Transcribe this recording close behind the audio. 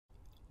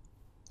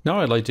Now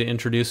I'd like to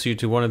introduce you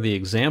to one of the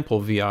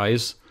example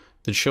VIs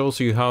that shows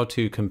you how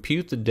to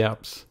compute the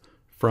depth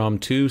from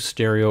two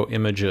stereo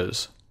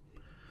images.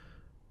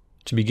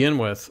 To begin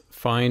with,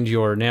 find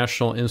your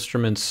National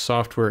Instruments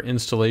software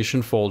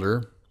installation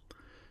folder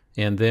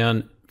and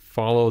then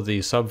follow the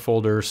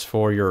subfolders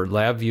for your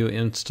LabVIEW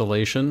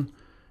installation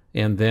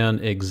and then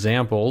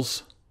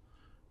examples.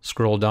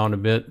 Scroll down a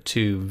bit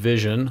to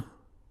Vision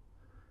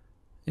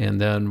and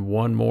then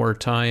one more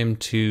time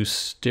to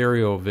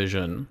Stereo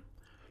Vision.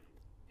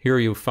 Here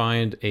you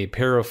find a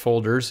pair of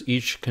folders,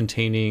 each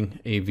containing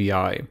a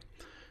VI.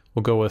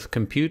 We'll go with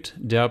Compute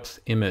Depth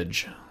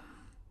Image.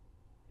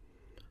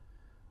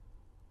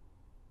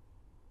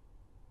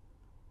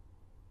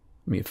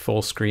 Let me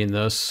full screen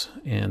this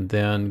and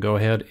then go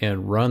ahead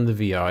and run the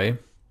VI.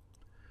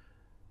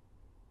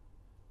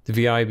 The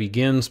VI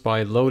begins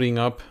by loading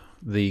up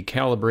the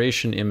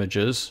calibration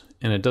images,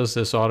 and it does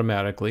this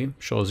automatically,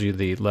 shows you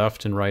the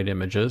left and right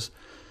images.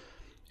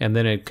 And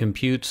then it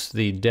computes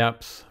the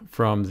depth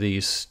from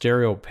the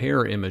stereo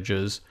pair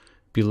images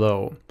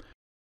below.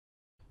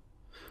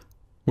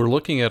 We're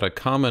looking at a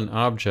common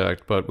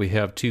object, but we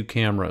have two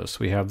cameras.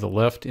 We have the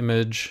left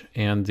image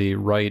and the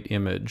right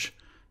image.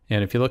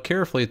 And if you look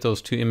carefully at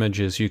those two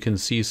images, you can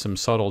see some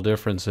subtle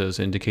differences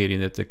indicating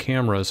that the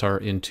cameras are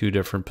in two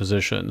different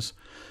positions.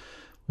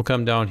 We'll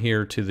come down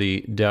here to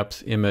the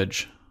depth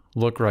image.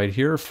 Look right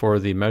here for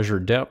the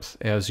measured depth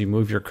as you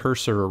move your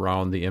cursor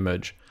around the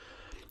image.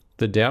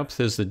 The depth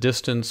is the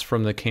distance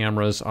from the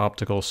camera's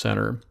optical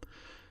center.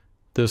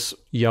 This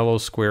yellow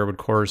square would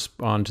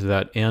correspond to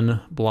that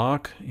N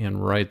block,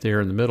 and right there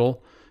in the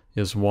middle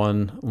is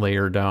one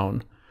layer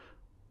down.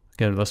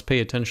 Again, let's pay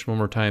attention one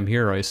more time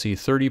here. I see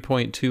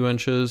 30.2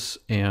 inches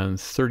and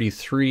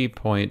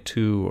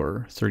 33.2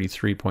 or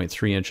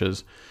 33.3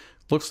 inches.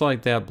 Looks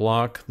like that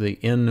block, the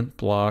N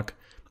block,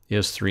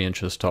 is 3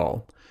 inches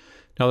tall.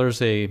 Now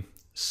there's a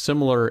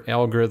similar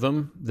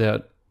algorithm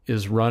that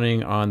is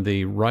running on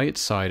the right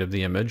side of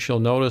the image. You'll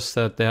notice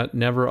that that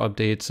never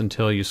updates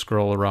until you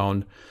scroll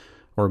around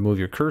or move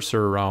your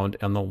cursor around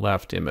on the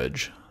left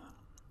image.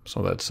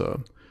 So that's a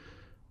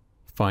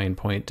fine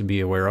point to be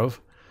aware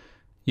of.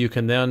 You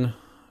can then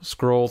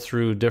scroll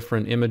through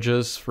different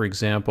images. For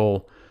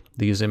example,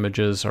 these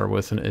images are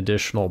with an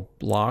additional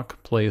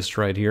block placed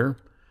right here.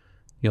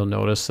 You'll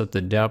notice that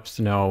the depth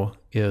now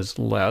is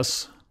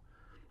less,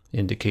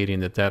 indicating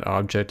that that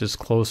object is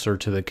closer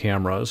to the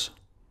cameras.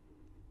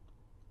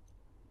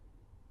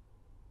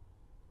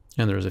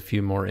 And there's a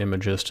few more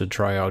images to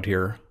try out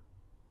here.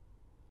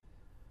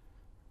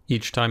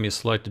 Each time you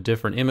select a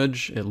different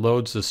image, it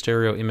loads the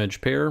stereo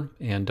image pair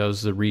and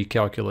does the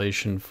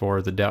recalculation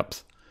for the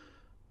depth.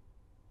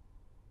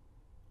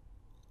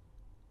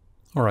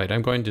 Alright,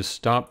 I'm going to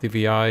stop the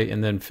VI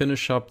and then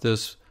finish up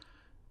this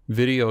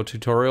video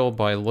tutorial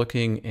by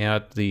looking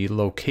at the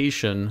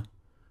location,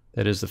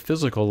 that is the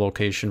physical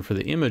location for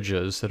the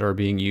images that are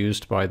being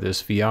used by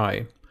this VI.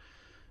 I'm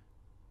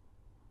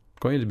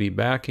going to be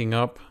backing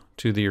up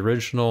to the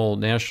original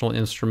National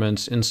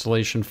Instruments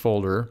installation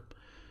folder,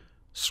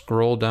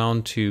 scroll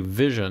down to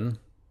Vision,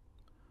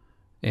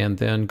 and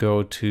then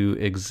go to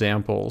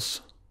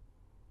Examples.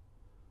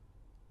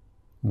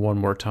 One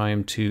more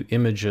time to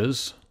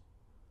Images,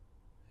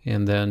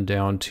 and then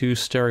down to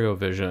Stereo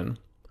Vision.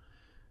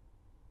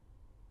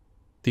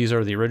 These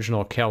are the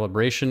original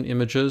calibration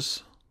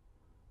images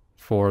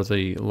for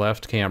the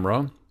left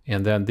camera,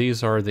 and then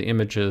these are the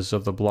images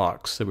of the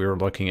blocks that we were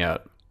looking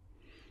at.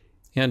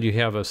 And you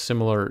have a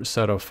similar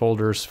set of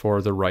folders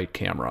for the right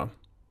camera.